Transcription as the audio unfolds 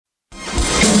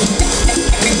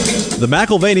The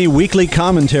McAlvany Weekly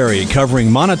Commentary,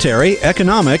 covering monetary,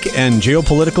 economic, and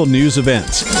geopolitical news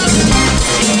events.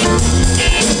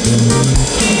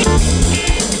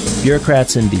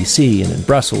 Bureaucrats in D.C. and in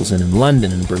Brussels and in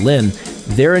London and Berlin,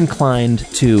 they're inclined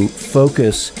to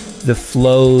focus the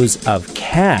flows of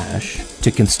cash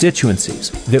to constituencies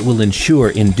that will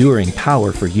ensure enduring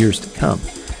power for years to come.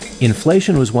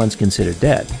 Inflation was once considered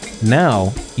dead.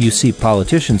 Now you see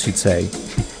politicians who'd say,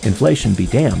 inflation be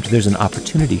damned. There's an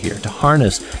opportunity here to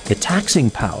harness the taxing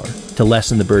power to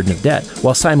lessen the burden of debt,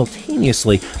 while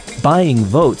simultaneously buying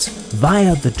votes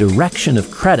via the direction of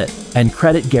credit and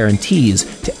credit guarantees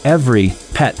to every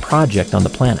pet project on the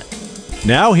planet.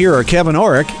 Now here are Kevin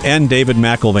Orrick and David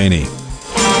McAlvany.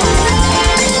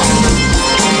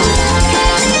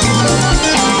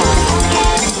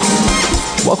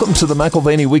 Welcome to the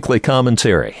McAlvany Weekly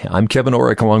Commentary. I'm Kevin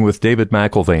Orrick along with David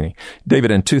McAlvany.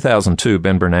 David, in 2002,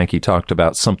 Ben Bernanke talked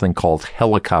about something called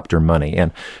helicopter money.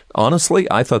 And honestly,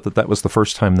 I thought that was the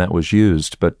first time that was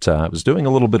used. But I was doing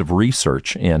a little bit of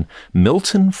research, and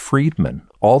Milton Friedman,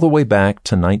 all the way back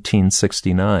to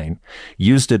 1969,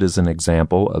 used it as an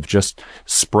example of just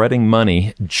spreading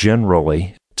money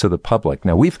generally to the public.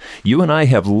 Now, you and I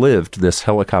have lived this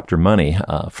helicopter money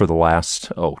for the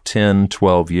last 10,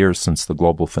 12 years since the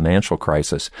global financial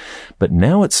crisis. But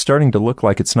now it's starting to look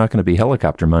like it's not going to be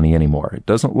helicopter money anymore. It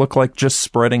doesn't look like just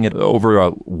spreading it over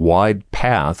a wide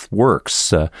path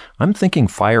works. I'm thinking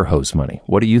fire hose money.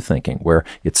 What are you thinking? Where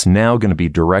it's now going to be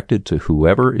directed to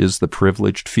whoever is the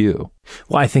privileged few.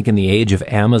 Well, I think in the age of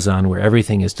Amazon, where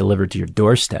everything is delivered to your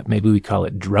doorstep, maybe we call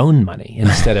it drone money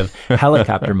instead of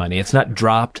helicopter money. It's not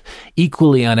dropped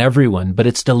equally on everyone, but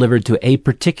it's delivered to a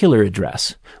particular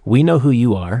address. We know who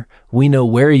you are. We know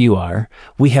where you are.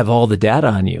 We have all the data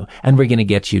on you, and we're going to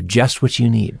get you just what you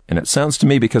need. And it sounds to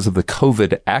me, because of the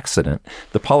COVID accident,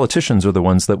 the politicians are the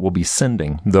ones that will be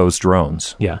sending those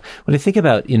drones. Yeah. When I think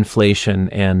about inflation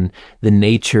and the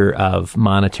nature of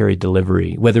monetary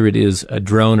delivery, whether it is a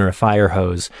drone or a fire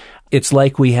hose, it's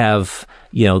like we have,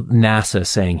 NASA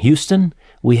saying, Houston,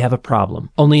 we have a problem.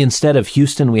 Only instead of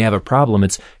Houston, we have a problem,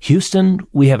 it's Houston,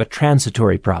 we have a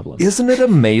transitory problem. Isn't it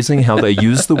amazing how they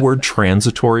use the word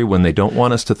transitory when they don't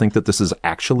want us to think that this is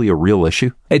actually a real issue?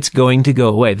 It's going to go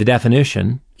away. The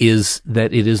definition is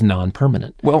that it is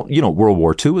non-permanent. Well, World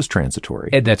War II was transitory.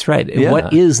 That's right. Yeah.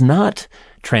 What is not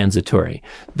transitory?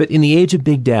 But in the age of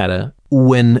big data,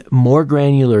 when more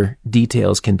granular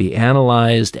details can be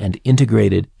analyzed and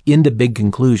integrated into big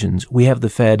conclusions, we have the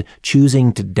Fed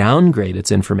choosing to downgrade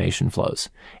its information flows.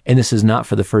 And this is not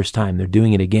for the first time. They're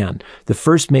doing it again. The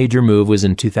first major move was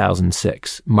in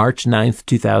 2006. March 9th,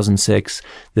 2006,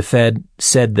 the Fed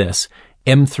said this: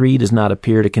 M3 does not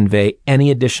appear to convey any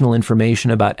additional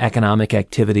information about economic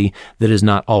activity that is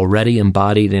not already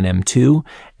embodied in M2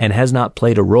 and has not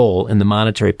played a role in the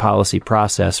monetary policy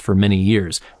process for many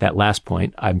years. That last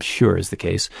point, I'm sure, is the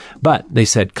case. But they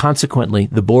said, consequently,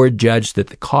 the board judged that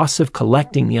the costs of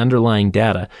collecting the underlying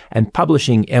data and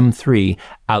publishing M3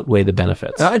 outweigh the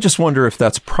benefits. I just wonder if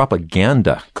that's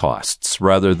propaganda costs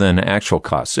rather than actual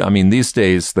costs. I mean, these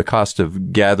days, the cost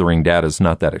of gathering data is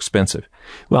not that expensive.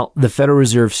 Well, the Federal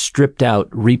Reserve stripped out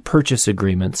repurchase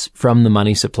agreements from the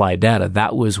money supply data.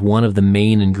 That was one of the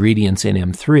main ingredients in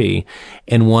M3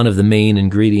 and one of the main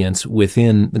ingredients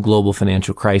within the global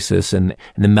financial crisis and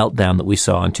the meltdown that we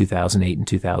saw in 2008 and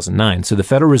 2009. So the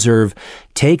Federal Reserve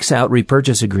takes out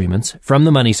repurchase agreements from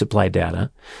the money supply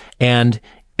data, and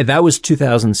that was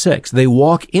 2006. They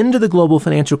walk into the global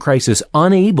financial crisis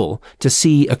unable to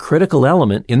see a critical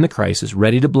element in the crisis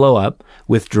ready to blow up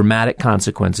with dramatic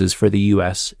consequences for the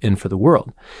U.S. and for the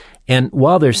world. And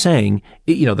while they're saying,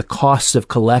 the costs of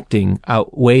collecting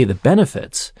outweigh the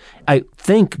benefits, I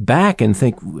think back and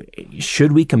think,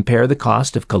 should we compare the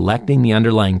cost of collecting the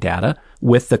underlying data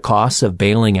with the costs of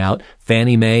bailing out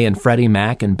Fannie Mae and Freddie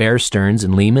Mac and Bear Stearns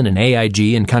and Lehman and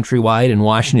AIG and Countrywide and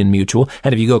Washington Mutual,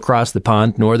 and if you go across the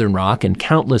pond, Northern Rock and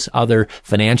countless other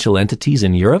financial entities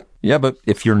in Europe? Yeah, but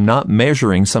if you're not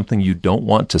measuring something you don't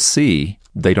want to see,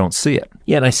 they don't see it.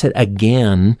 Yeah, and I said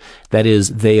again, that is,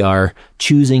 they are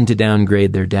choosing to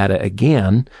downgrade their data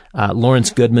again. Lawrence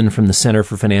Goodman from the Center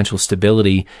for Financial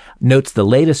Stability notes the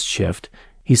latest shift.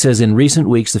 He says, in recent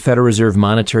weeks, the Federal Reserve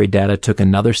monetary data took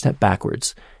another step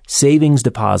backwards. Savings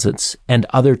deposits and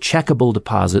other checkable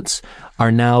deposits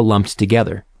are now lumped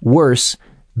together. Worse,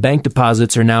 bank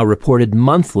deposits are now reported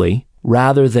monthly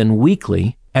rather than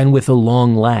weekly and with a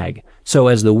long lag. So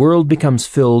as the world becomes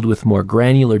filled with more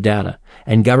granular data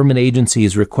and government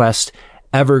agencies request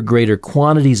ever greater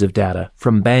quantities of data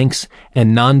from banks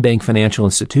and non-bank financial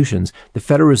institutions, the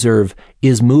Federal Reserve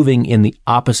is moving in the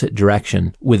opposite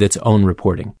direction with its own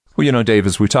reporting. Well, Dave,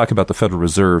 as we talk about the Federal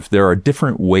Reserve, there are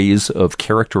different ways of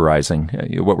characterizing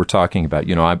what we're talking about.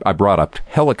 I brought up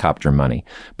helicopter money,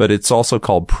 but it's also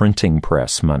called printing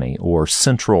press money or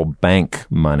central bank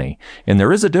money. And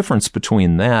there is a difference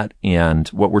between that and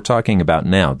what we're talking about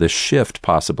now, this shift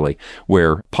possibly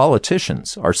where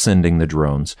politicians are sending the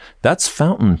drones. That's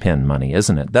fountain pen money,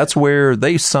 isn't it? That's where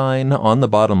they sign on the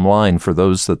bottom line for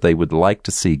those that they would like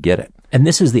to see get it. And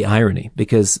this is the irony,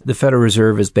 because the Federal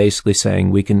Reserve is basically saying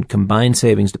we can combine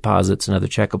savings deposits and other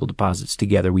checkable deposits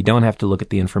together. We don't have to look at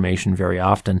the information very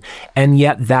often. And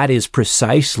yet that is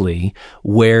precisely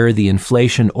where the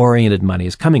inflation-oriented money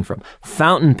is coming from.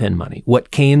 Fountain pen money,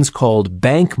 what Keynes called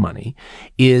bank money,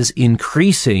 is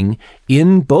increasing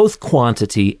in both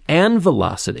quantity and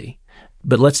velocity.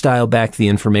 But let's dial back the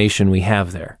information we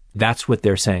have there. That's what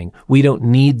they're saying. We don't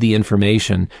need the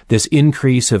information. This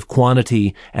increase of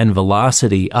quantity and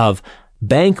velocity of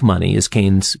bank money, as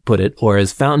Keynes put it, or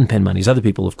as fountain pen money, as other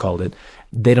people have called it,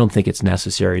 they don't think it's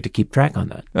necessary to keep track on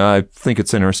that. I think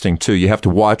it's interesting, too. You have to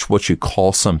watch what you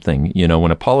call something.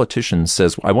 When a politician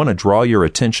says, I want to draw your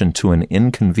attention to an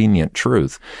inconvenient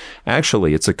truth,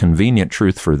 actually, it's a convenient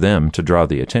truth for them to draw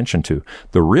the attention to.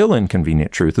 The real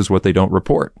inconvenient truth is what they don't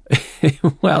report.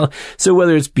 Well, so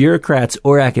whether it's bureaucrats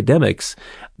or academics,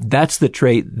 that's the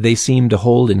trait they seem to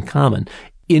hold in common.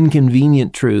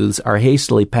 Inconvenient truths are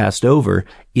hastily passed over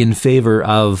in favor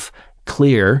of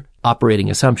clear operating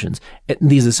assumptions.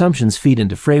 These assumptions feed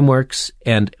into frameworks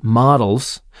and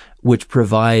models which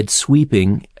provide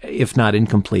sweeping, if not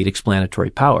incomplete, explanatory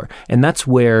power. And that's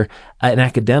where an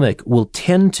academic will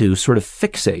tend to sort of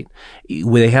fixate.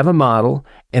 They have a model,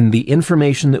 and the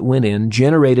information that went in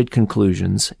generated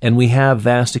conclusions, and we have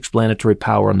vast explanatory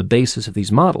power on the basis of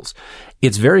these models.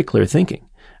 It's very clear thinking.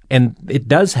 And it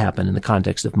does happen in the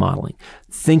context of modeling.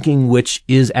 Thinking which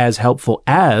is as helpful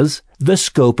as the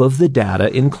scope of the data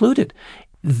included.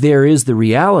 There is the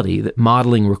reality that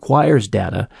modeling requires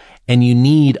data, and you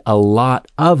need a lot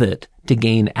of it to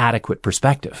gain adequate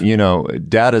perspective.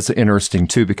 Data's interesting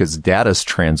too because data's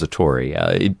transitory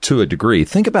to a degree.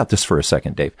 Think about this for a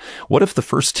second, Dave. What if the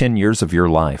first 10 years of your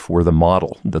life were the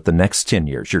model that the next 10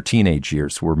 years, your teenage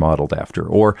years, were modeled after,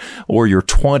 or your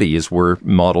 20s were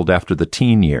modeled after the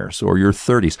teen years, or your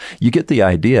 30s? You get the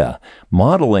idea.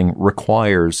 Modeling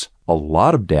requires a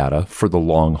lot of data for the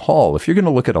long haul. If you're going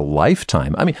to look at a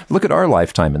lifetime, look at our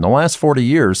lifetime. In the last 40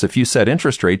 years, if you said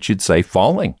interest rates, you'd say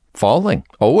falling,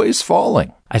 always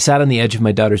falling. I sat on the edge of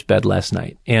my daughter's bed last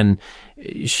night, and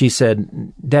she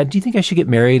said, Dad, do you think I should get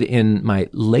married in my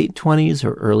late 20s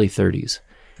or early 30s?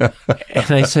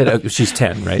 And I said, she's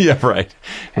 10, right? Yeah, right.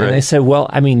 And I said, well,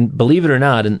 believe it or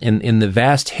not, in the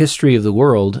vast history of the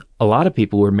world, a lot of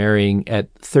people were marrying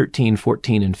at 13,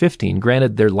 14, and 15.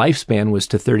 Granted, their lifespan was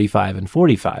to 35 and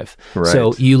 45. Right.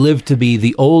 So you live to be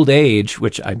the old age,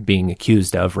 which I'm being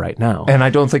accused of right now. And I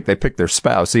don't think they picked their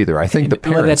spouse either. I think the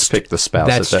parents picked the spouse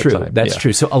at that true. time. That's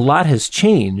true. So a lot has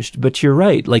changed, but you're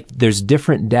right. Like there's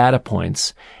different data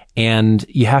points. And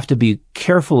you have to be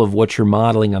careful of what you're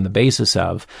modeling on the basis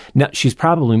of. Now, she's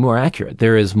probably more accurate.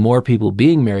 There is more people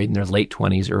being married in their late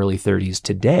 20s, early 30s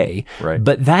today. Right.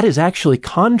 But that is actually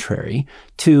contrary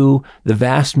to the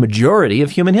vast majority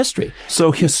of human history.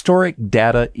 So historic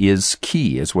data is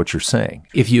key, is what you're saying.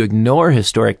 If you ignore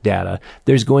historic data,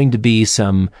 there's going to be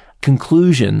some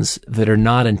conclusions that are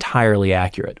not entirely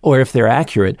accurate. Or if they're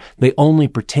accurate, they only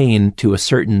pertain to a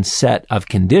certain set of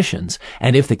conditions.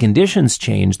 And if the conditions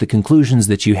change, the conclusions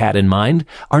that you had in mind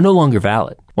are no longer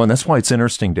valid. Well, and that's why it's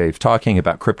interesting, Dave, talking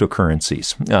about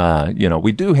cryptocurrencies.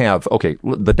 We do have,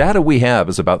 the data we have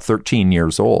is about 13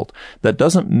 years old. That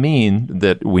doesn't mean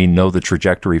that we know the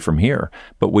trajectory from here,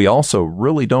 but we also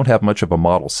really don't have much of a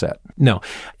model set. No.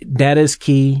 Data is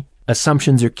key.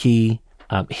 Assumptions are key.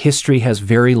 History has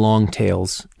very long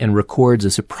tails and records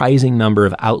a surprising number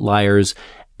of outliers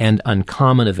and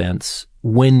uncommon events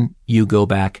when you go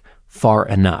back far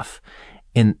enough.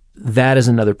 And that is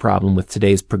another problem with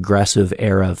today's progressive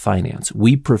era of finance.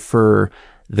 We prefer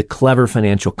the clever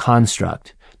financial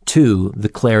construct to the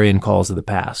clarion calls of the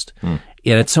past. And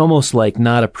it's almost like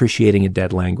not appreciating a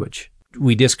dead language.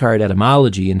 We discard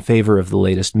etymology in favor of the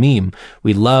latest meme.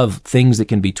 We love things that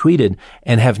can be tweeted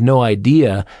and have no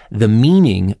idea the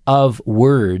meaning of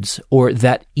words or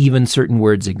that even certain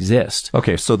words exist.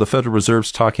 Okay, so the Federal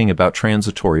Reserve's talking about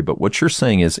transitory, but what you're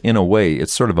saying is, in a way,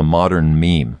 it's sort of a modern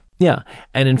meme. Yeah,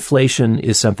 and inflation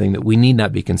is something that we need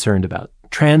not be concerned about.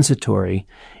 Transitory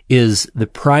is the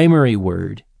primary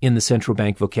word in the central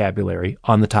bank vocabulary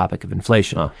on the topic of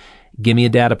inflation. Give me a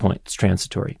data point. It's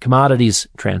transitory. Commodities,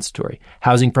 transitory.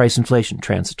 Housing price inflation,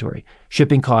 transitory.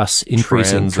 Shipping costs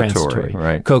increasing, transitory.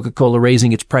 Right. Coca-Cola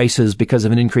raising its prices because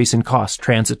of an increase in cost,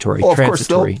 transitory. Well,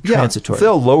 transitory.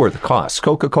 They'll lower the cost.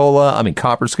 Coca-Cola,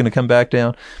 copper's going to come back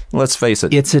down. Let's face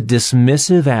it. It's a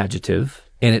dismissive adjective,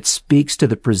 and it speaks to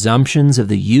the presumptions of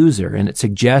the user, and it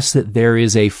suggests that there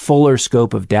is a fuller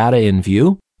scope of data in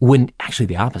view, when actually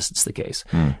the opposite's the case.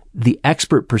 The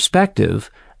expert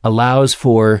perspective allows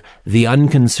for the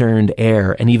unconcerned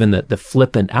air and even the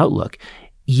flippant outlook.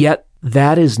 Yet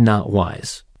that is not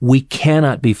wise. We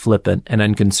cannot be flippant and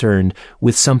unconcerned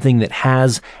with something that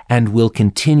has and will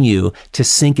continue to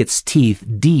sink its teeth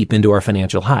deep into our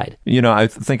financial hide. I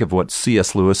think of what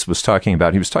C.S. Lewis was talking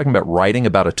about. He was talking about writing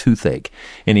about a toothache.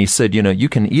 And he said, you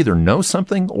can either know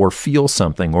something or feel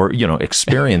something or,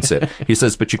 experience it. He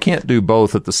says, but you can't do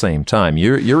both at the same time.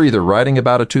 You're either writing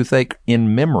about a toothache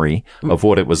in memory of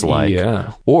what it was like,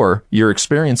 or you're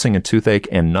experiencing a toothache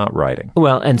and not writing.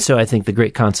 Well, and so I think the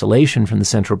great consolation from the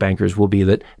central bankers will be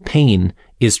that pain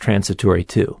is transitory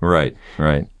too. Right.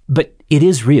 But it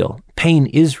is real. Pain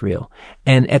is real.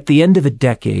 And at the end of a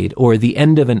decade or the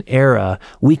end of an era,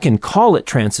 we can call it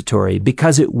transitory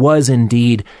because it was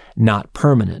indeed not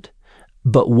permanent.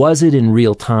 But was it in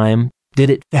real time? Did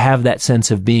it have that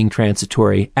sense of being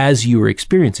transitory as you were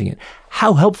experiencing it?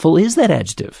 How helpful is that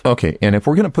adjective? Okay, and if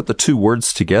we're going to put the two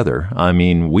words together,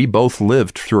 we both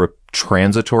lived through a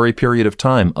transitory period of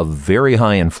time of very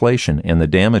high inflation, and the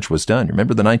damage was done.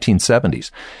 Remember the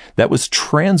 1970s? That was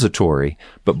transitory,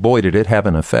 but boy, did it have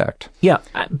an effect. Yeah,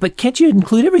 but can't you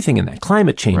include everything in that?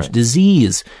 Climate change,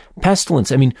 disease,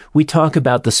 pestilence. We talk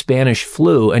about the Spanish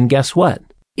flu, and guess what?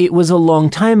 It was a long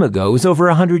time ago. It was over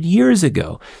 100 years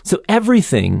ago. So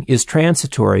everything is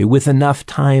transitory with enough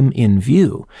time in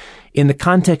view. In the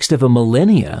context of a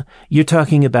millennia, you're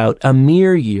talking about a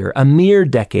mere year, a mere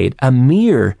decade, a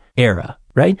mere era,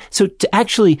 right? So to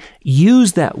actually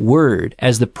use that word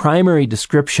as the primary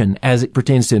description as it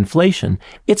pertains to inflation,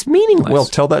 it's meaningless. Well,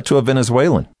 tell that to a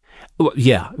Venezuelan. Well,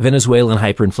 yeah, Venezuelan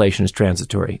hyperinflation is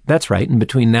transitory. That's right. And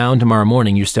between now and tomorrow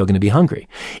morning, you're still going to be hungry.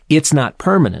 It's not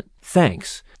permanent.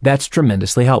 Thanks. That's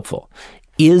tremendously helpful.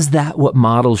 Is that what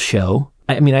models show?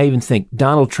 I even think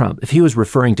Donald Trump, if he was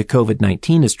referring to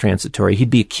COVID-19 as transitory, he'd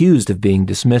be accused of being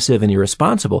dismissive and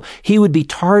irresponsible. He would be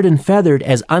tarred and feathered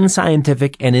as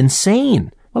unscientific and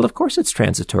insane. Well, of course it's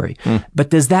transitory. But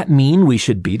does that mean we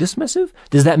should be dismissive?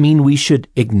 Does that mean we should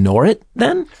ignore it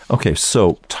then? Okay,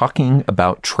 so talking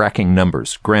about tracking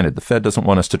numbers. Granted, the Fed doesn't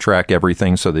want us to track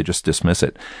everything, so they just dismiss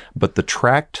it. But the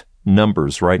tracked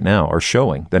numbers right now are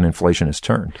showing that inflation has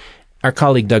turned. Our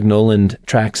colleague Doug Noland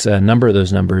tracks a number of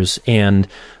those numbers, and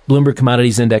Bloomberg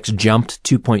Commodities Index jumped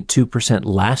 2.2%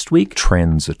 last week.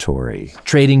 Transitory.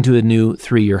 Trading to a new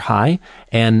 3-year high,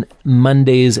 and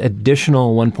Monday's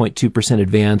additional 1.2%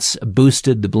 advance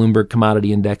boosted the Bloomberg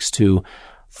Commodity Index to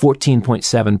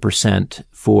 14.7%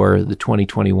 for the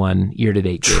 2021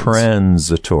 year-to-date gains.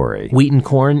 Transitory. Wheat and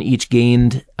corn each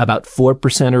gained about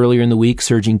 4% earlier in the week,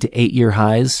 surging to 8-year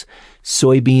highs.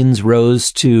 Soybeans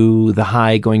rose to the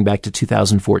high going back to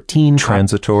 2014.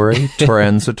 Transitory.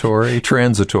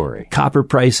 Copper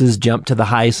prices jumped to the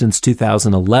high since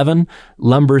 2011.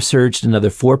 Lumber surged another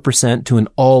 4% to an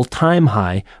all-time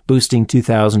high, boosting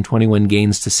 2021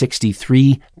 gains to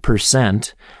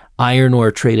 63%. Iron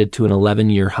ore traded to an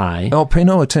 11-year high. Oh, pay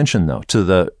no attention, though, to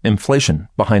the inflation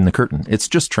behind the curtain. It's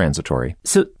just transitory.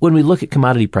 So when we look at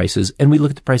commodity prices and we look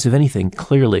at the price of anything,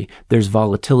 clearly there's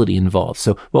volatility involved.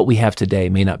 So what we have today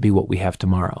may not be what we have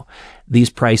tomorrow. These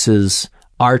prices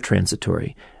are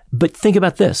transitory. But think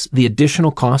about this. The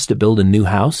additional cost to build a new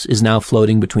house is now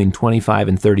floating between $25,000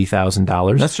 and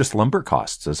 $30,000. That's just lumber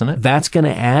costs, isn't it? That's going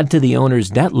to add to the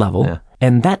owner's debt level. Yeah.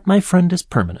 And that, my friend, is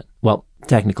permanent. Well,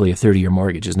 technically a 30-year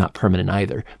mortgage is not permanent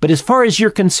either. But as far as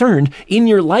you're concerned, in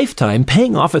your lifetime,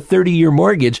 paying off a 30-year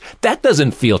mortgage, that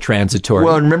doesn't feel transitory.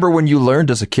 Well, remember when you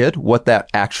learned as a kid what that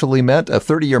actually meant? A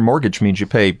 30-year mortgage means you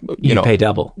pay, you pay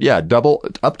double. Yeah, double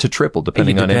up to triple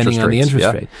depending on interest rates. The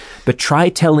interest rate. But try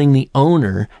telling the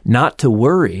owner not to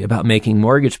worry about making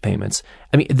mortgage payments.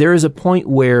 There is a point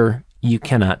where you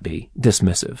cannot be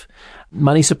dismissive.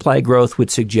 Money supply growth would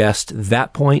suggest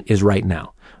that point is right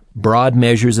now. Broad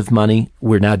measures of money,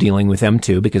 we're now dealing with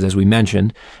M2 because, as we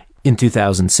mentioned, in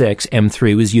 2006,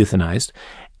 M3 was euthanized.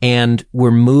 And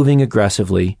we're moving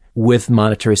aggressively with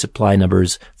monetary supply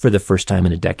numbers for the first time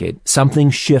in a decade.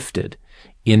 Something shifted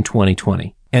in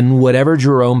 2020. And whatever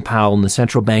Jerome Powell and the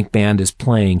central bank band is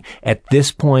playing, at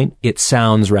this point, it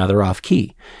sounds rather off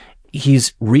key.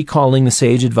 he's recalling the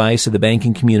sage advice of the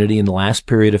banking community in the last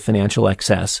period of financial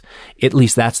excess. At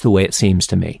least that's the way it seems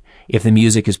to me. If the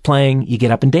music is playing, you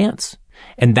get up and dance.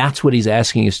 And that's what he's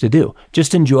asking us to do.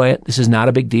 Just enjoy it. This is not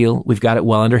a big deal. We've got it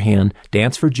well under hand.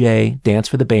 Dance for Jay, dance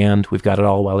for the band. We've got it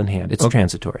all well in hand. It's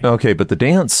transitory. Okay, but the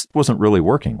dance wasn't really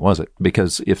working, was it?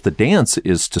 Because if the dance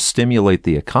is to stimulate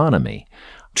the economy,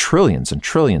 trillions and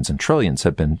trillions and trillions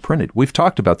have been printed. We've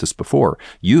talked about this before.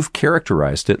 You've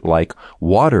characterized it like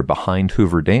water behind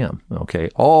Hoover Dam. Okay.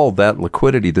 All that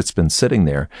liquidity that's been sitting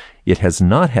there, it has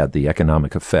not had the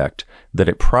economic effect that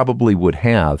it probably would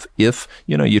have if,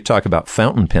 you talk about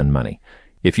fountain pen money.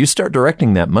 If you start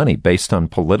directing that money based on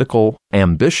political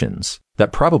ambitions,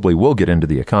 that probably will get into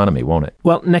the economy, won't it?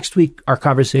 Well, next week, our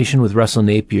conversation with Russell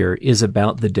Napier is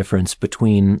about the difference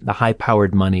between the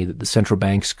high-powered money that the central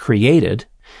banks created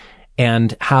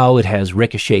and how it has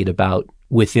ricocheted about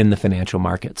within the financial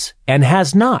markets and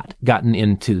has not gotten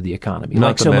into the economy.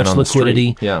 Not the man on the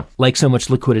street. Yeah. Like so much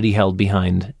liquidity held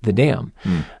behind the dam.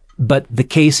 But the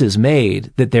case is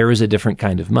made that there is a different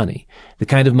kind of money, the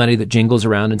kind of money that jingles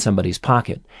around in somebody's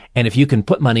pocket. And if you can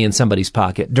put money in somebody's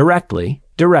pocket directly,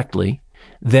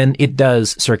 then it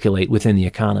does circulate within the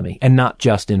economy and not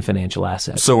just in financial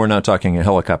assets. So we're not talking a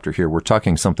helicopter here. We're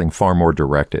talking something far more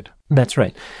directed. That's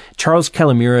right. Charles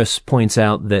Kalamiris points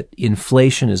out that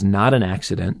inflation is not an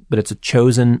accident, but it's a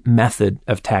chosen method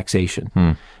of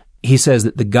taxation. He says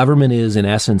that the government is, in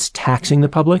essence, taxing the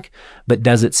public, but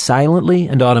does it silently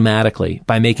and automatically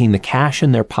by making the cash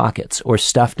in their pockets or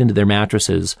stuffed into their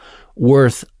mattresses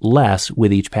worth less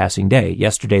with each passing day.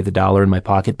 Yesterday, the dollar in my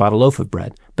pocket bought a loaf of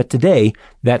bread, but today,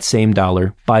 that same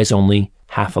dollar buys only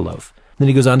half a loaf. Then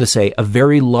he goes on to say a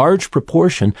very large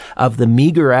proportion of the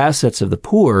meager assets of the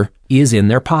poor is in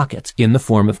their pockets in the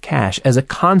form of cash. As a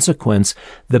consequence,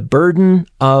 the burden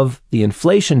of the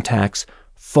inflation tax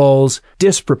falls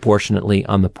disproportionately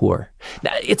on the poor.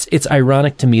 Now, it's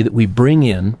ironic to me that we bring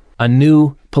in a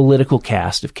new political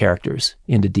cast of characters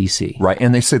into D.C. Right,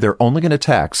 and they say they're only going to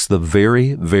tax the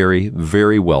very, very,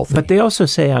 very wealthy. But they also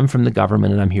say, I'm from the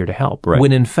government and I'm here to help. Right.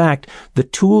 When in fact, the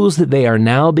tools that they are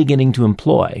now beginning to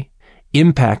employ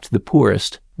impact the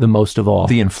poorest the most of all.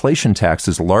 The inflation tax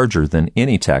is larger than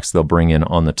any tax they'll bring in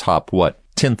on the top,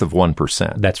 10th of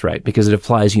 1%. That's right, because it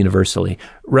applies universally.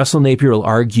 Russell Napier will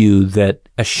argue that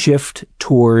a shift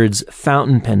towards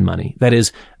fountain pen money, that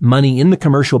is, money in the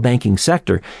commercial banking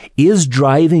sector, is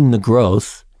driving the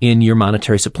growth in your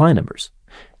monetary supply numbers.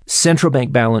 Central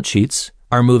bank balance sheets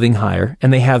are moving higher,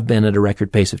 and they have been at a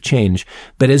record pace of change.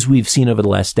 But as we've seen over the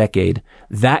last decade,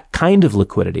 that kind of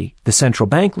liquidity, the central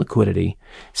bank liquidity,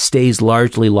 stays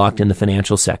largely locked in the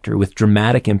financial sector with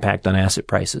dramatic impact on asset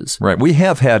prices. Right. We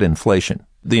have had inflation.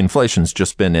 The inflation's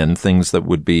just been in things that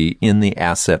would be in the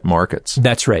asset markets.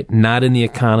 That's right. Not in the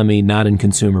economy, not in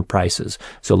consumer prices.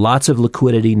 So lots of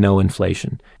liquidity, no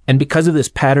inflation. And because of this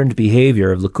patterned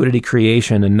behavior of liquidity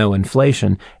creation and no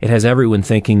inflation, it has everyone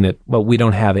thinking that, well, we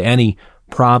don't have any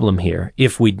problem here.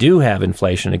 If we do have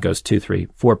inflation, it goes 2, 3,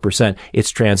 4%. It's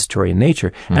transitory in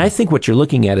nature. And I think what you're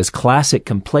looking at is classic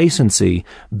complacency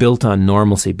built on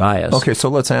normalcy bias. Okay, so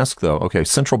let's ask though,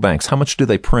 central banks, how much do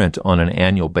they print on an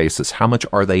annual basis? How much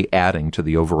are they adding to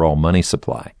the overall money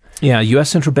supply? Yeah, U.S.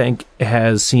 Central Bank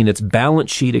has seen its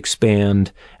balance sheet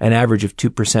expand an average of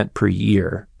 2% per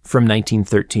year from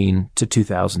 1913 to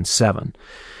 2007.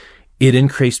 It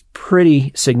increased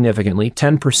pretty significantly,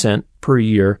 10% per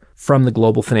year from the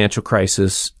global financial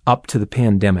crisis up to the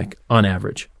pandemic on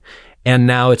average. And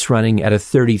now it's running at a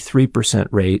 33%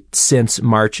 rate since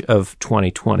March of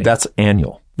 2020. That's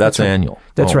annual. That's annual.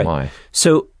 That's right. My.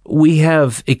 So we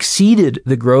have exceeded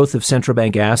the growth of central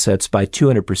bank assets by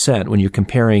 200% when you're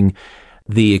comparing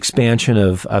the expansion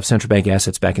of central bank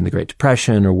assets back in the Great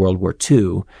Depression or World War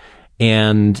II.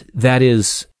 And that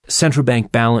is central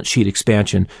bank balance sheet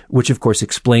expansion, which of course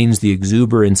explains the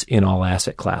exuberance in all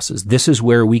asset classes. This is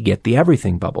where we get the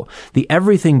everything bubble. The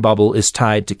everything bubble is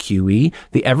tied to QE.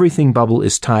 The everything bubble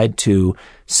is tied to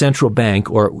central bank,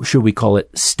 or should we call it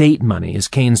state money, as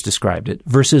Keynes described it,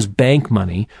 versus bank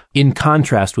money, in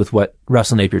contrast with what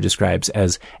Russell Napier describes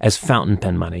as fountain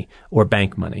pen money or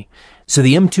bank money. So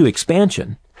the M2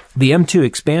 expansion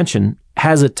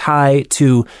has a tie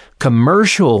to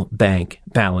commercial bank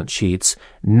balance sheets,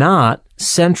 not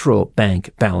central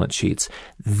bank balance sheets.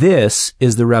 This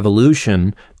is the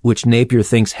revolution which Napier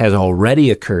thinks has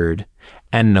already occurred,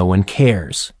 and no one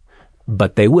cares.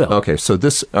 But they will. Okay, so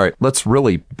all right, let's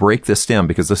really break this down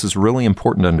because this is really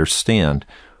important to understand.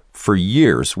 for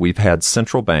years, we've had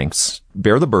central banks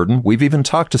bear the burden. We've even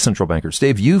talked to central bankers.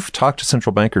 Dave, you've talked to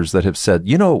central bankers that have said,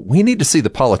 we need to see the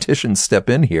politicians step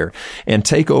in here and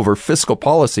take over fiscal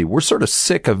policy. We're sort of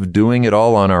sick of doing it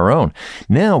all on our own.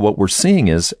 Now, what we're seeing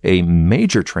is a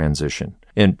major transition.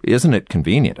 And isn't it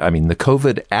convenient? I mean, the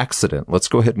COVID accident, let's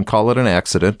go ahead and call it an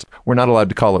accident. We're not allowed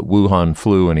to call it Wuhan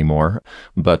flu anymore.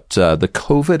 But the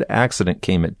COVID accident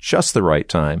came at just the right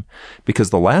time because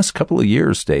the last couple of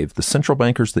years, Dave, the central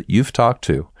bankers that you've talked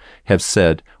to have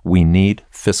said we need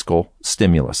fiscal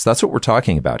stimulus. That's what we're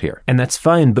talking about here. And that's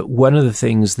fine. But one of the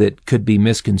things that could be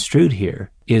misconstrued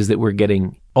here is that we're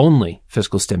getting only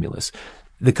fiscal stimulus.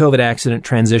 The COVID accident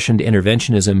transitioned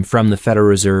interventionism from the Federal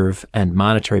Reserve and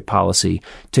monetary policy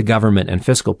to government and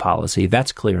fiscal policy.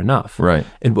 That's clear enough. Right.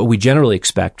 And what we generally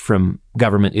expect from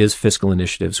government is fiscal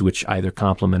initiatives, which either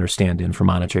complement or stand in for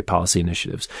monetary policy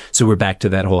initiatives. So we're back to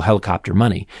that whole helicopter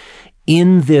money.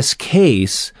 In this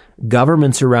case,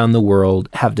 governments around the world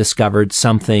have discovered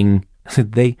something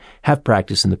they have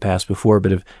practiced in the past before,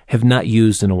 but have not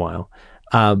used in a while.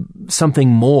 Something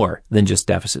more than just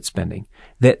deficit spending,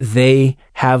 that they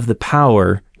have the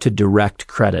power to direct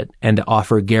credit and to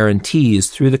offer guarantees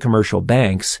through the commercial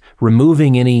banks,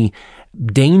 removing any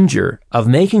danger of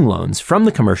making loans from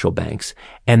the commercial banks.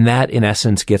 And that, in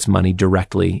essence, gets money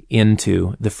directly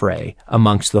into the fray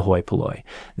amongst the hoi polloi.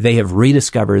 They have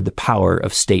rediscovered the power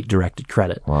of state-directed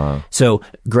credit. Wow. So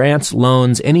grants,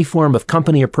 loans, any form of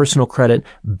company or personal credit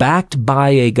backed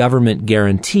by a government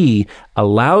guarantee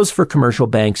allows for commercial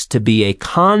banks to be a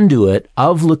conduit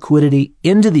of liquidity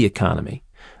into the economy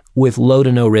with low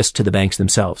to no risk to the banks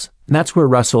themselves. And that's where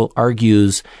Russell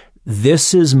argues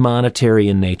this is monetary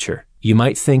in nature. You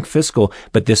might think fiscal,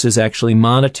 but this is actually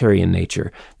monetary in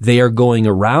nature. They are going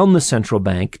around the central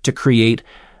bank to create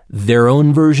their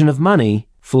own version of money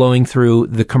flowing through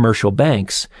the commercial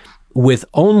banks with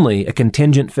only a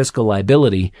contingent fiscal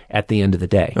liability at the end of the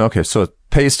day. Okay, so it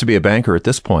pays to be a banker at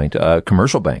this point, a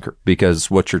commercial banker,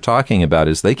 because what you're talking about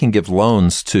is they can give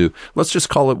loans to, let's just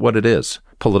call it what it is,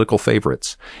 political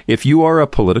favorites. If you are a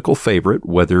political favorite,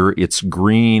 whether it's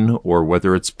green or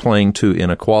whether it's playing to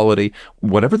inequality,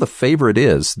 whatever the favorite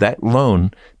is, that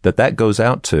loan that goes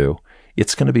out to,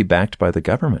 it's going to be backed by the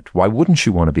government. Why wouldn't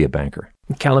you want to be a banker?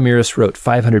 Calomiris wrote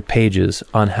 500 pages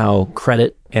on how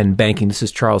credit and banking, this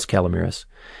is Charles Calomiris,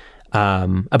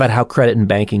 about how credit and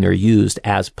banking are used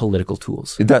as political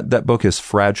tools. That book is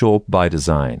Fragile by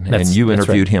Design. And you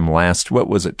interviewed him last, what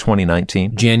was it,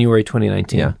 2019? January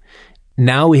 2019. Yeah.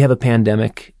 Now we have a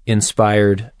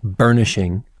pandemic-inspired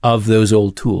burnishing of those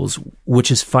old tools, which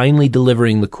is finally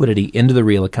delivering liquidity into the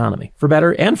real economy, for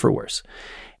better and for worse.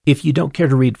 If you don't care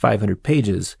to read 500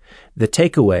 pages, the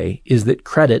takeaway is that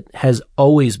credit has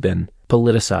always been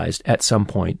politicized at some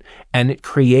point, and it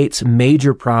creates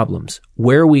major problems.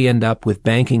 Where we end up with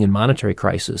banking and monetary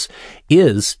crisis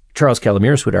is, Charles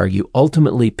Calomiris would argue,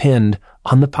 ultimately pinned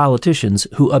on the politicians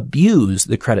who abuse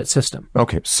the credit system.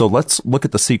 Okay, so let's look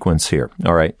at the sequence here.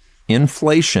 All right.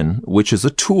 Inflation, which is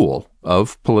a tool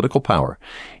of political power,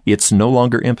 it's no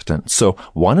longer impotent. So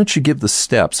why don't you give the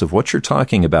steps of what you're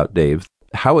talking about, Dave,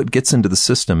 how it gets into the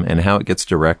system and how it gets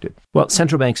directed? Well,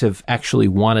 central banks have actually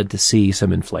wanted to see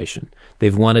some inflation.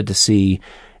 They've wanted to see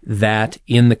that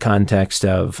in the context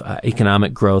of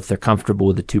economic growth. They're comfortable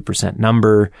with the 2%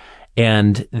 number,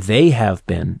 and they have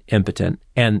been impotent.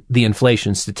 And the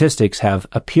inflation statistics have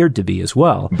appeared to be as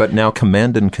well. But now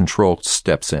command and control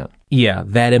steps in. Yeah,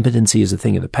 that impotency is a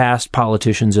thing of the past.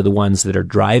 Politicians are the ones that are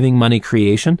driving money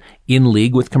creation in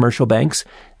league with commercial banks,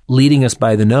 leading us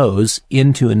by the nose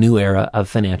into a new era of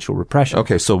financial repression.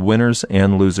 Okay, so winners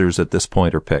and losers at this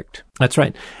point are picked. That's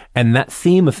right. And that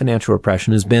theme of financial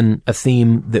repression has been a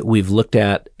theme that we've looked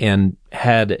at and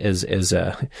had as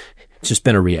it's just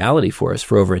been a reality for us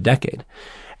for over a decade.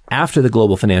 After the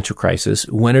global financial crisis,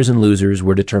 winners and losers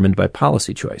were determined by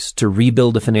policy choice. To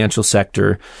rebuild the financial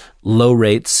sector, low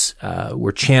rates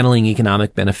were channeling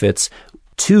economic benefits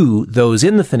to those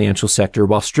in the financial sector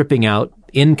while stripping out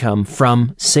income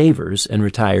from savers and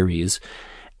retirees.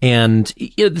 And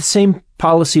the same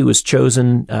policy was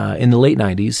chosen in the late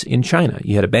 90s in China.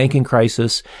 You had a banking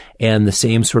crisis and the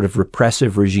same sort of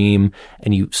repressive regime,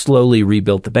 and you slowly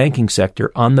rebuilt the banking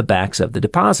sector on the backs of the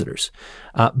depositors.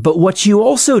 But what you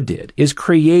also did is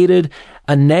created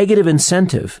a negative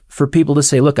incentive for people to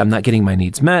say, look, I'm not getting my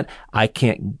needs met. I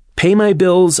can't pay my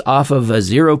bills off of a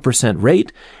 0%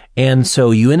 rate. And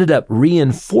so you ended up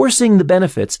reinforcing the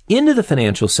benefits into the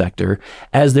financial sector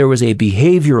as there was a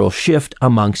behavioral shift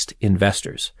amongst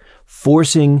investors,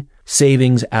 forcing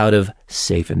savings out of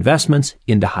safe investments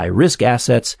into high-risk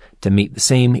assets to meet the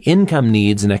same income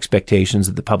needs and expectations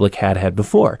that the public had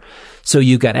before. So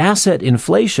you got asset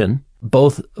inflation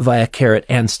both via carrot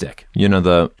and stick. You know,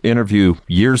 the interview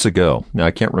years ago, now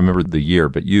I can't remember the year,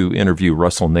 but you interview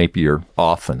Russell Napier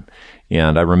often.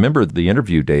 And I remember the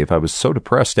interview, Dave, I was so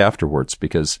depressed afterwards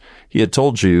because he had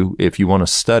told you if you want to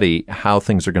study how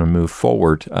things are going to move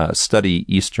forward, study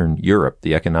Eastern Europe,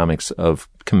 the economics of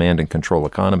command and control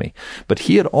economy. But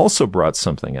he had also brought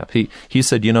something up. He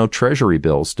said, you know, Treasury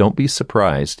bills, don't be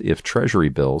surprised if Treasury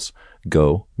bills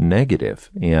go negative.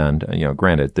 And, you know,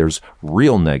 granted, there's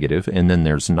real negative and then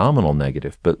there's nominal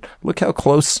negative, but look how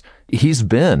close he's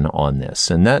been on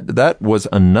this. And that was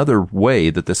another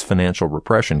way that this financial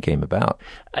repression came about.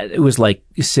 It was like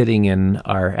sitting in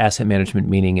our asset management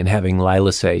meeting and having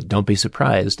Lila say, don't be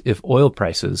surprised if oil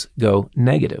prices go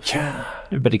negative. Yeah.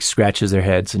 Everybody scratches their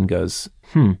heads and goes,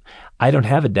 I don't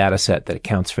have a data set that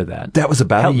accounts for that. That was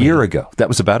about a year ago. That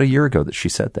was about a year ago that she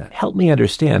said that. Help me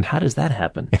understand. How does that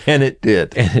happen? And it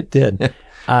did. And it did.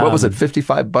 What was it,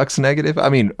 $55 negative? I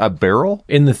mean, a barrel?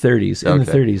 In the 30s. In the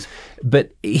 30s.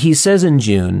 But he says in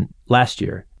June last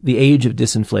year, the age of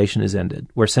disinflation has ended,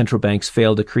 where central banks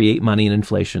failed to create money and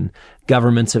inflation.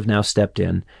 Governments have now stepped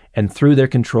in and through their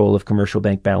control of commercial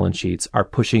bank balance sheets are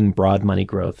pushing broad money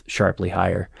growth sharply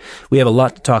higher. We have a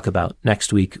lot to talk about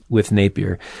next week with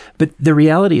Napier, but the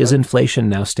reality is inflation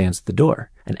now stands at the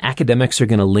door, and academics are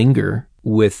going to linger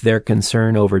with their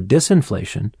concern over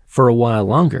disinflation for a while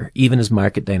longer, even as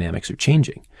market dynamics are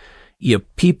changing. You know,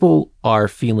 people are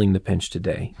feeling the pinch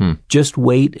today. Just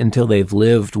wait until they've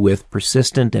lived with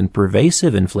persistent and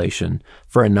pervasive inflation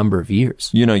for a number of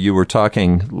years. You know, you were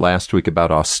talking last week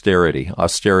about austerity.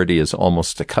 Austerity is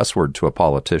almost a cuss word to a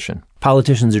politician.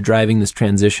 Politicians are driving this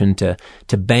transition to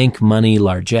bank money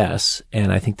largesse,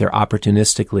 and I think they're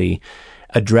opportunistically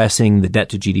addressing the debt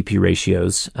to GDP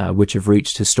ratios, which have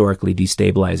reached historically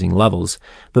destabilizing levels.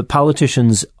 But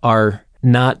politicians are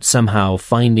not somehow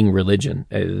finding religion.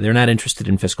 They're not interested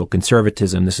in fiscal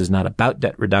conservatism. This is not about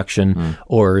debt reduction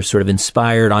or sort of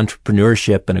inspired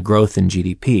entrepreneurship and a growth in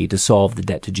GDP to solve the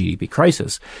debt to GDP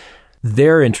crisis.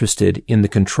 They're interested in the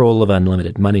control of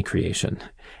unlimited money creation.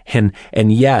 And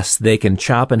yes, they can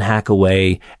chop and hack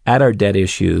away at our debt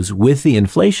issues with the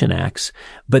inflation acts,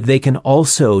 but they can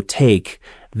also take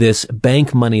this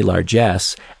bank money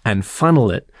largesse and funnel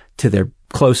it to their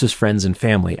closest friends and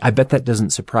family. I bet that doesn't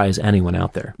surprise anyone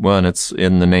out there. Well, and it's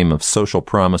in the name of social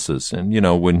promises. And, you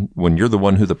know, when you're the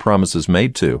one who the promise is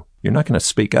made to, you're not going to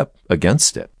speak up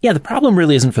against it. Yeah, the problem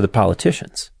really isn't for the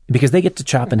politicians because they get to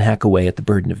chop and hack away at the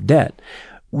burden of debt.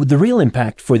 The real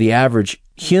impact for the average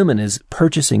human is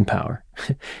purchasing power.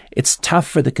 It's tough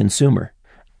for the consumer,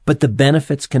 but the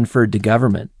benefits conferred to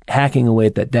government, hacking away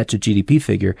at that debt to GDP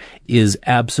figure, is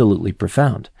absolutely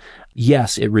profound.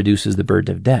 Yes, it reduces the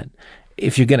burden of debt.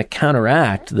 If you're going to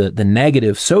counteract the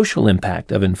negative social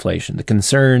impact of inflation, the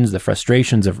concerns, the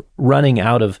frustrations of running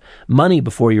out of money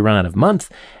before you run out of month,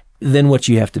 then what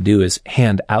you have to do is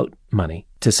hand out money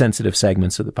to sensitive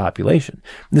segments of the population.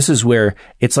 This is where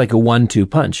it's like a 1-2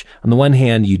 punch. On the one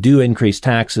hand, you do increase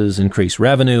taxes, increase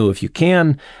revenue if you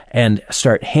can, and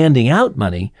start handing out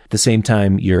money. At the same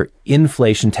time, you're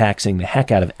inflation taxing the heck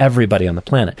out of everybody on the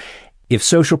planet. If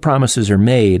social promises are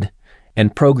made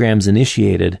and programs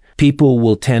initiated, people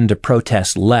will tend to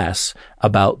protest less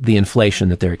about the inflation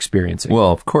that they're experiencing.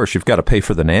 Well, of course, you've got to pay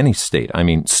for the nanny state. I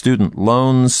mean, student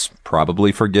loans,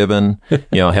 probably forgiven,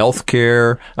 health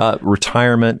care,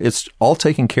 retirement, it's all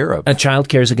taken care of. And child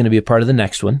care is going to be a part of the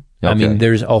next one. Okay. I mean,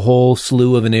 there's a whole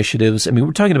slew of initiatives. I mean,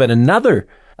 we're talking about another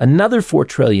 $4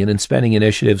 trillion in spending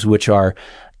initiatives, which are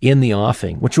in the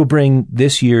offing, which will bring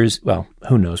this year's, well,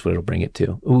 who knows what it'll bring it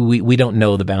to. We don't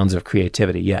know the bounds of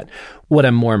creativity yet. What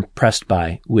I'm more impressed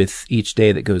by with each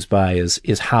day that goes by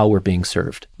is how we're being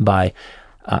served by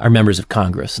our members of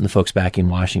Congress and the folks back in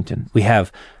Washington. We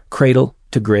have cradle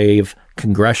to grave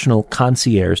congressional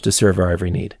concierge to serve our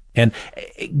every need. And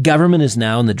government is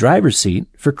now in the driver's seat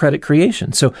for credit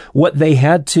creation. So what they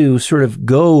had to sort of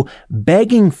go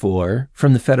begging for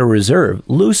from the Federal Reserve,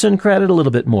 loosen credit a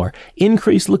little bit more,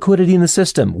 increase liquidity in the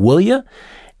system, will you?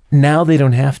 Now they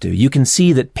don't have to. You can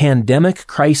see that pandemic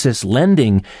crisis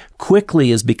lending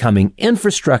quickly is becoming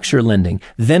infrastructure lending,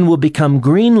 then will become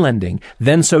green lending,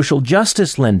 then social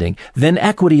justice lending, then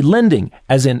equity lending,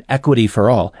 as in equity for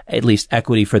all, at least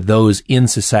equity for those in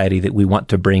society that we want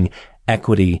to bring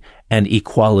equity and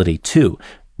equality to.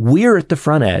 We're at the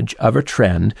front edge of a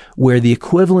trend where the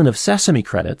equivalent of Sesame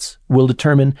credits will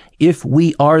determine if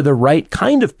we are the right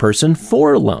kind of person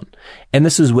for a loan. And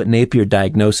this is what Napier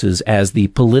diagnoses as the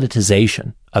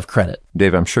politicization of credit.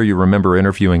 Dave, I'm sure you remember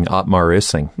interviewing Otmar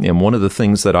Issing, and one of the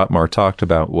things that Otmar talked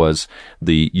about was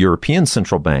the European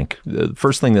Central Bank. The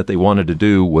first thing that they wanted to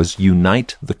do was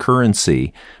unite the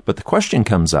currency. But the question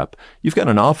comes up, you've got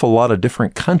an awful lot of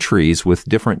different countries with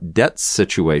different debt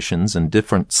situations and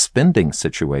different spending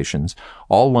situations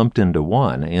all lumped into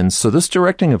one. And so this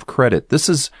directing of credit,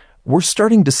 we're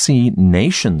starting to see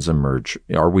nations emerge,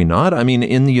 are we not? I mean,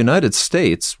 in the United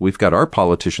States, we've got our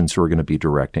politicians who are going to be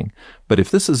directing. But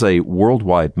if this is a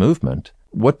worldwide movement,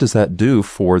 what does that do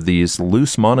for these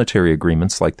loose monetary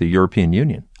agreements like the European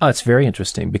Union? Oh, it's very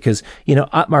interesting because,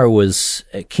 Otmar was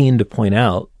keen to point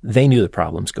out they knew the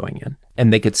problems going in,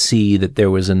 and they could see that there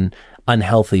was an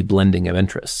unhealthy blending of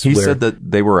interests. He said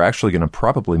that they were actually going to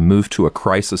probably move to a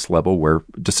crisis level where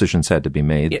decisions had to be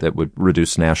made that would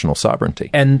reduce national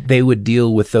sovereignty. And they would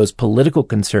deal with those political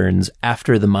concerns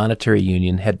after the monetary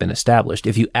union had been established.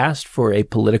 If you asked for a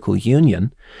political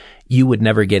union, you would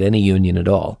never get any union at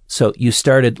all. So you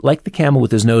started, like the camel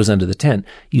with his nose under the tent,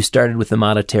 you started with the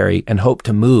monetary and hoped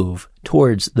to move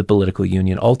towards the political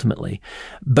union ultimately.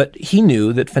 But he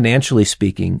knew that financially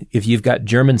speaking, if you've got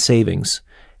German savings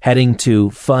heading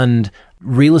to fund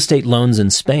real estate loans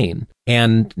in Spain,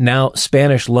 and now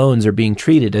Spanish loans are being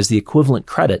treated as the equivalent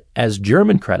credit as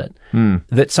German credit,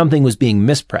 that something was being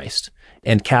mispriced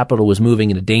and capital was moving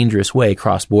in a dangerous way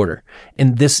cross-border.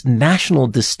 And this national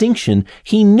distinction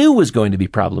he knew was going to be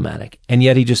problematic. And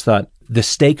yet he just thought, the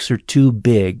stakes are too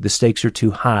big. The stakes are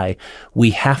too high.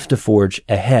 We have to forge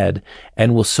ahead,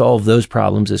 and we'll solve those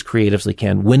problems as creatively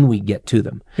can when we get to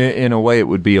them. In a way, it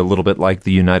would be a little bit like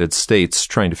the United States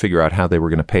trying to figure out how they were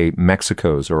going to pay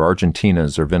Mexico's or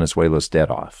Argentina's or Venezuela's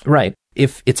debt off. Right.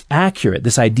 If it's accurate,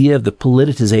 this idea of the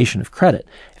politicization of credit,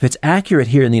 if it's accurate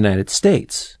here in the United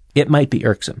States, it might be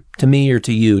irksome to me or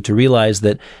to you to realize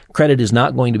that credit is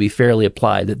not going to be fairly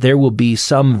applied, that there will be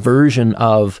some version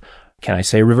of, can I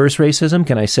say reverse racism?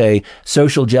 Can I say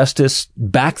social justice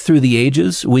back through the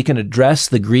ages? We can address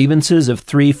the grievances of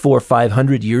 300, 400,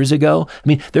 500 years ago. I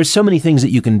mean, there's so many things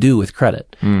that you can do with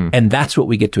credit. And that's what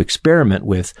we get to experiment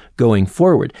with going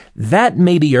forward. That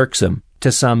may be irksome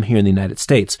to some here in the United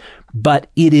States, but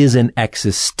it is an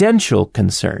existential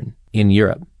concern in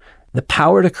Europe. The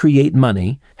power to create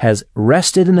money has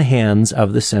rested in the hands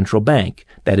of the central bank,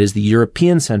 that is the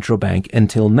European Central Bank,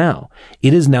 until now.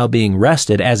 It is now being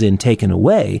wrested, as in taken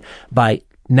away, by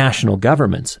national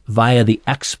governments via the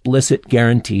explicit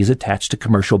guarantees attached to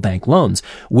commercial bank loans,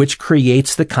 which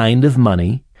creates the kind of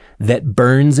money that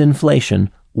burns inflation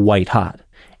white hot.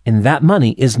 And that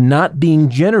money is not being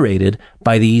generated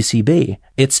by the ECB.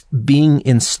 It's being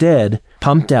instead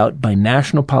pumped out by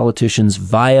national politicians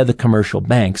via the commercial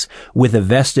banks with a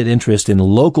vested interest in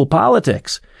local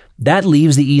politics. That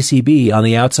leaves the ECB on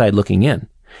the outside looking in.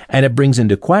 And it brings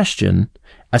into question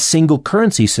a single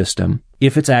currency system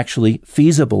if it's actually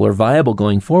feasible or viable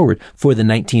going forward for the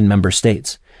 19 member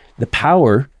states. The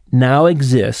power now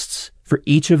exists for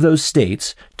each of those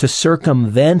states to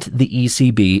circumvent the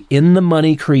ECB in the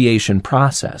money creation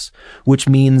process, which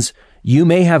means you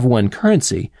may have one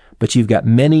currency, but you've got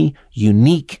many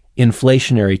unique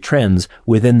inflationary trends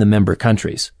within the member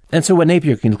countries. And so what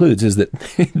Napier concludes is that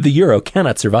the euro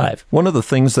cannot survive. One of the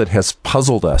things that has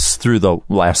puzzled us through the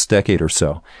last decade or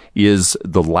so is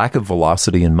the lack of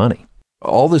velocity in money.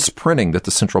 All this printing that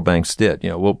the central banks did,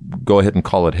 we'll go ahead and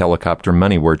call it helicopter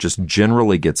money, where it just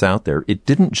generally gets out there. It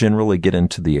didn't generally get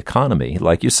into the economy.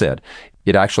 Like you said,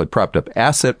 it actually propped up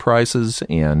asset prices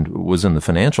and was in the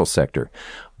financial sector.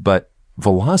 But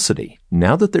velocity,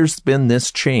 now that there's been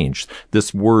this change,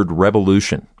 this word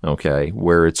revolution,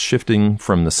 where it's shifting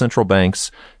from the central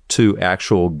banks to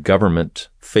actual government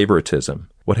favoritism,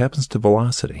 what happens to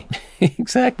velocity?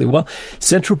 Exactly. Well,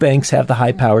 central banks have the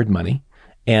high-powered money,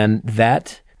 and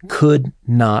that could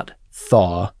not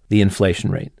thaw the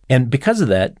inflation rate. And because of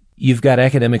that, you've got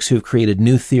academics who have created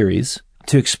new theories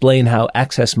to explain how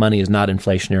excess money is not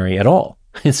inflationary at all.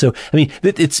 And so,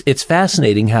 it's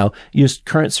fascinating how your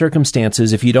current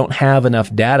circumstances, if you don't have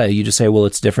enough data, you just say, well,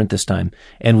 it's different this time.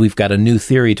 And we've got a new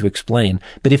theory to explain.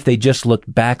 But if they just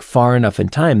looked back far enough in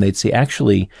time, they'd see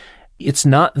actually, it's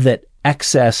not that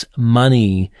excess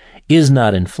money is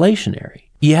not inflationary.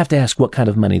 You have to ask what kind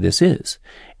of money this is.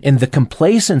 And the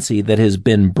complacency that has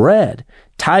been bred,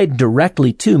 tied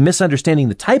directly to misunderstanding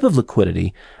the type of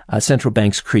liquidity central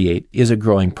banks create, is a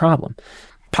growing problem.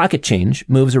 Pocket change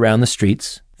moves around the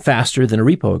streets faster than a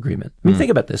repo agreement. Think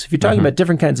about this. If you're talking about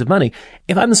different kinds of money,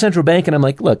 if I'm the central bank and I'm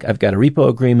like, look, I've got a repo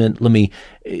agreement, let me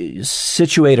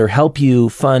situate or help you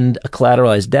fund a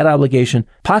collateralized debt obligation,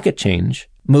 pocket change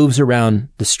moves around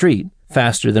the street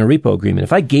faster than a repo agreement.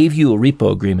 If I gave you a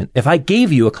repo agreement, if I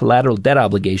gave you a collateral debt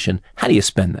obligation, how do you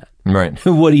spend that? Right.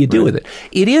 What do you do with it?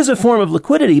 It is a form of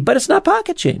liquidity, but it's not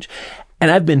pocket change. And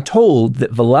I've been told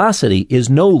that velocity is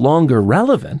no longer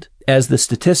relevant as the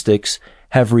statistics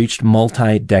have reached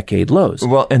multi-decade lows.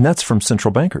 Well, and that's from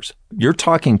central bankers. You're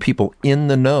talking people in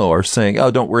the know are saying,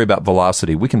 oh, don't worry about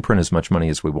velocity. We can print as much money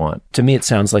as we want. To me, it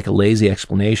sounds like a lazy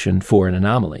explanation for an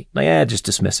anomaly. Like, just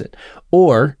dismiss it.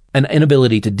 Or an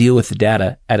inability to deal with the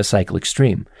data at a cycle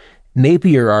extreme.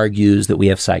 Napier argues that we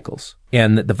have cycles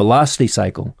and that the velocity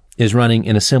cycle is running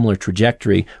in a similar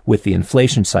trajectory with the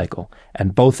inflation cycle,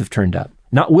 and both have turned up.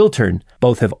 Not will turn,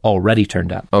 both have already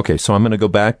turned up. Okay, so I'm going to go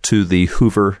back to the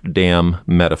Hoover Dam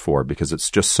metaphor because it's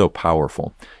just so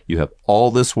powerful. You have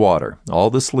all this water, all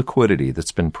this liquidity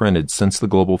that's been printed since the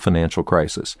global financial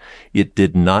crisis. It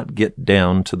did not get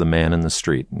down to the man in the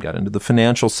street. It got into the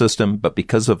financial system, but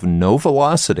because of no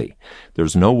velocity,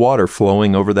 there's no water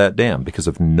flowing over that dam. Because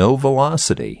of no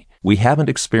velocity, we haven't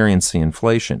experienced the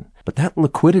inflation. But that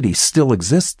liquidity still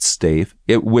exists, Dave.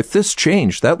 With this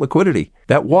change, that liquidity,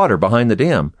 that water behind the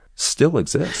dam still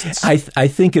exists. I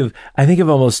think of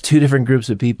almost two different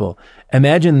groups of people.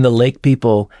 Imagine the lake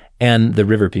people and the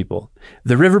river people.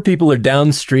 The river people are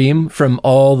downstream from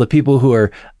all the people who are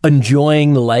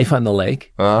enjoying the life on the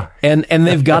lake. And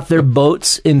they've got their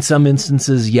boats, in some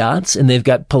instances yachts, and they've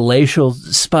got palatial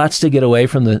spots to get away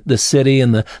from the city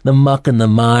and the muck and the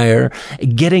mire,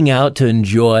 getting out to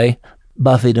enjoy.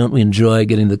 Buffy, don't we enjoy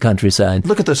getting to the countryside?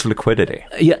 Look at this liquidity.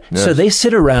 Yeah. Yes. So they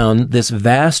sit around this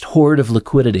vast hoard of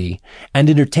liquidity and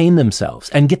entertain themselves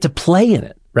and get to play in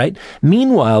it, right?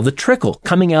 Meanwhile, the trickle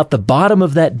coming out the bottom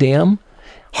of that dam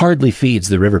hardly feeds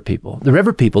the river people. The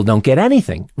river people don't get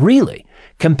anything, really,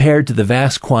 compared to the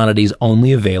vast quantities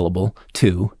only available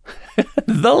to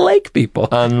the lake people.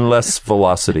 Unless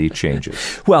velocity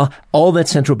changes. Well, all that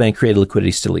central bank created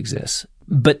liquidity still exists.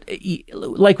 But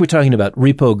like we're talking about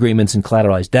repo agreements and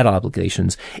collateralized debt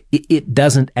obligations, it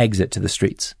doesn't exit to the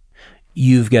streets.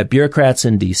 You've got bureaucrats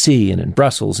in D.C. and in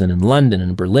Brussels and in London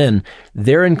and Berlin.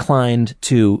 They're inclined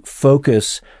to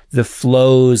focus the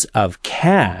flows of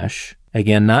cash,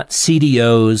 again, not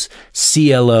CDOs,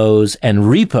 CLOs, and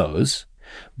repos,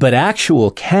 but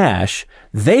actual cash.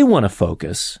 They want to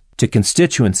focus to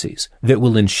constituencies that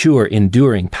will ensure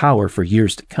enduring power for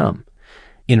years to come.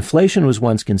 Inflation was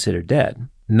once considered dead.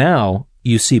 Now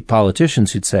you see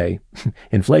politicians who'd say,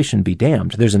 inflation be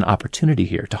damned. There's an opportunity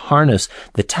here to harness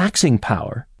the taxing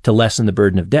power to lessen the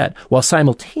burden of debt while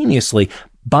simultaneously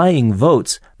buying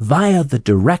votes via the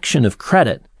direction of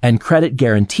credit and credit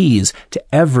guarantees to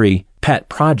every pet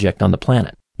project on the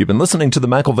planet. You've been listening to the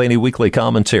McAlvany Weekly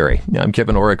Commentary. I'm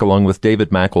Kevin Orrick along with David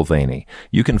McAlvany.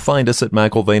 You can find us at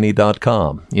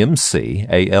McAlvany.com,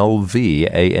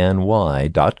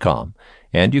 McAlvany.com.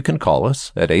 And you can call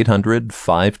us at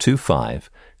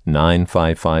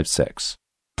 800-525-9556.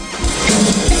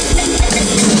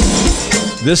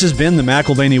 This has been the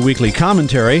McAlvany Weekly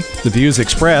Commentary. The views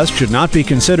expressed should not be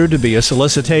considered to be a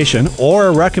solicitation or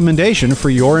a recommendation for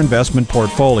your investment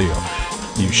portfolio.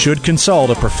 You should consult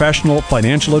a professional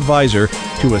financial advisor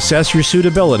to assess your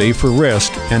suitability for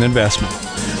risk and investment.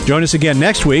 Join us again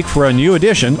next week for a new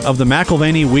edition of the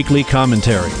McAlvany Weekly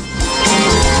Commentary.